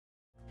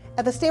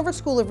At the Stanford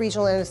School of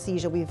Regional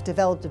Anesthesia, we've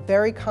developed a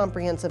very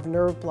comprehensive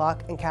nerve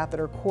block and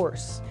catheter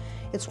course.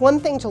 It's one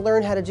thing to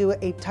learn how to do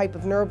a type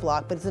of nerve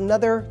block, but it's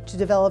another to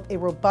develop a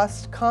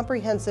robust,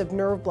 comprehensive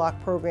nerve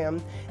block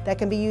program that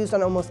can be used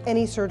on almost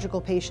any surgical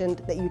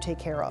patient that you take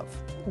care of.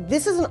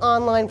 This is an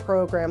online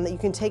program that you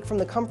can take from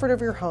the comfort of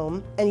your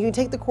home, and you can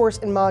take the course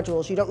in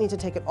modules. You don't need to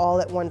take it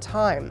all at one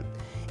time.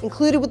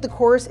 Included with the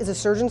course is a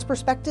surgeon's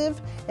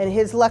perspective and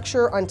his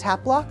lecture on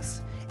tap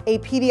blocks, a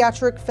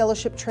pediatric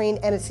fellowship-trained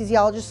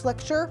anesthesiologist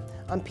lecture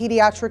on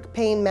pediatric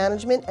pain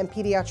management and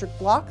pediatric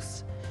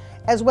blocks,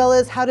 as well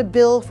as how to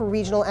bill for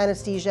regional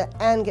anesthesia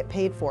and get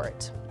paid for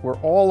it. We're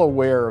all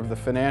aware of the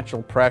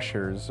financial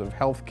pressures of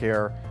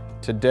healthcare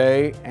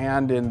today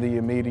and in the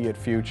immediate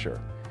future.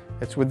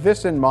 It's with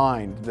this in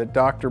mind that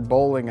Dr.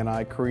 Bowling and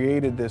I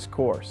created this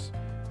course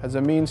as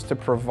a means to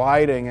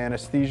providing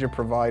anesthesia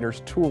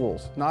providers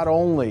tools, not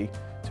only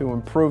to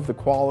improve the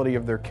quality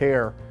of their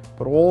care,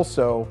 but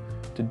also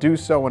to do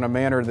so in a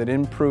manner that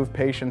improved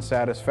patient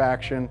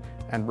satisfaction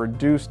and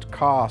reduced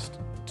cost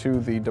to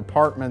the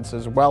departments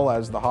as well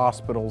as the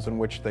hospitals in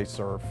which they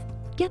serve.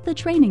 Get the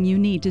training you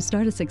need to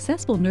start a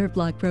successful nerve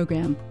block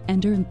program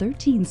and earn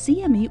 13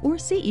 CME or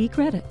CE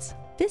credits.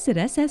 Visit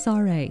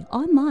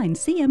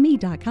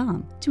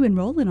SSRAOnlinecme.com to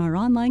enroll in our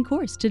online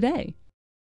course today.